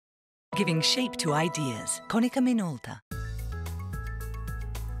giving shape to ideas. Konica Minolta.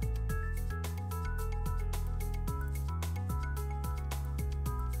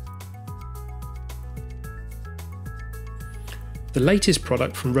 The latest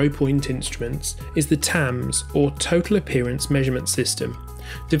product from Row-Point Instruments is the TAMS, or Total Appearance Measurement System,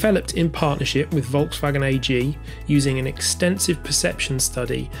 developed in partnership with Volkswagen AG using an extensive perception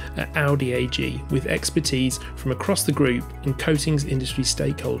study at Audi AG with expertise from across the group and coatings industry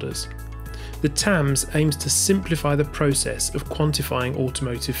stakeholders. The TAMS aims to simplify the process of quantifying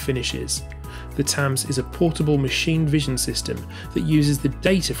automotive finishes. The TAMS is a portable machine vision system that uses the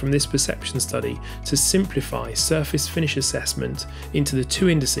data from this perception study to simplify surface finish assessment into the two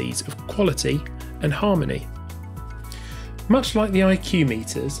indices of quality and harmony. Much like the IQ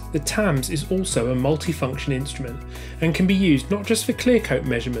meters, the TAMS is also a multifunction instrument and can be used not just for clear coat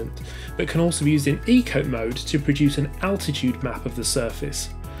measurement, but can also be used in e-coat mode to produce an altitude map of the surface,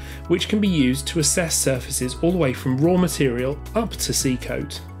 which can be used to assess surfaces all the way from raw material up to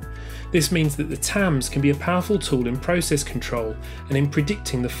C-coat. This means that the TAMS can be a powerful tool in process control and in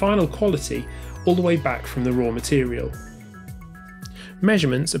predicting the final quality all the way back from the raw material.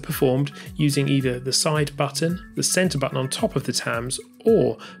 Measurements are performed using either the side button, the centre button on top of the TAMS,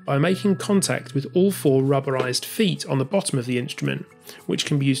 or by making contact with all four rubberised feet on the bottom of the instrument, which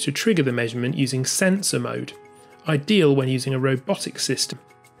can be used to trigger the measurement using sensor mode, ideal when using a robotic system.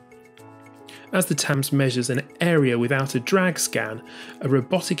 As the TAMS measures an area without a drag scan, a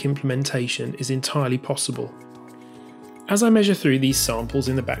robotic implementation is entirely possible. As I measure through these samples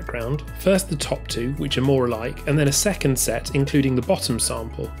in the background, first the top two, which are more alike, and then a second set including the bottom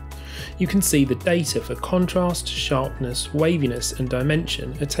sample, you can see the data for contrast, sharpness, waviness and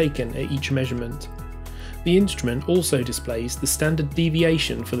dimension are taken at each measurement. The instrument also displays the standard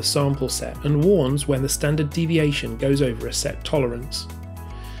deviation for the sample set and warns when the standard deviation goes over a set tolerance.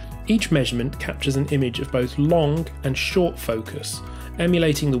 Each measurement captures an image of both long and short focus,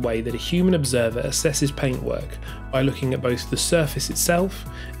 emulating the way that a human observer assesses paintwork by looking at both the surface itself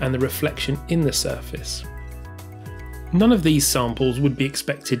and the reflection in the surface. None of these samples would be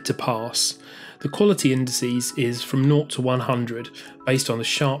expected to pass. The quality indices is from 0 to 100 based on the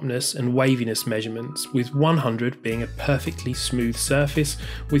sharpness and waviness measurements, with 100 being a perfectly smooth surface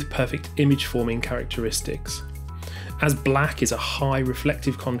with perfect image forming characteristics. As black is a high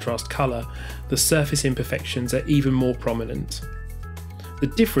reflective contrast colour, the surface imperfections are even more prominent. The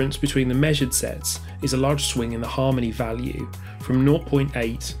difference between the measured sets is a large swing in the harmony value, from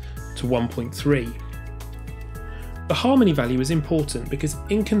 0.8 to 1.3. The harmony value is important because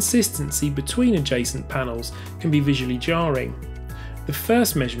inconsistency between adjacent panels can be visually jarring. The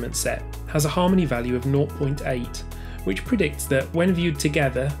first measurement set has a harmony value of 0.8, which predicts that when viewed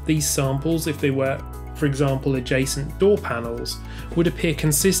together, these samples, if they were for example adjacent door panels, would appear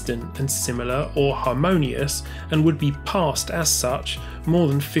consistent and similar or harmonious and would be passed as such more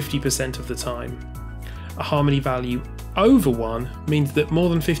than 50% of the time. A harmony value over 1 means that more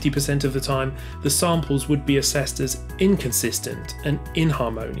than 50% of the time the samples would be assessed as inconsistent and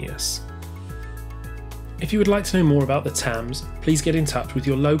inharmonious. If you would like to know more about the TAMS, please get in touch with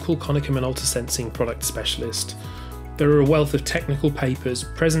your local Konica Minolta sensing product specialist. There are a wealth of technical papers,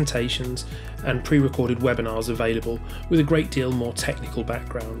 presentations and pre-recorded webinars available with a great deal more technical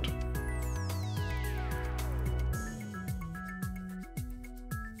background.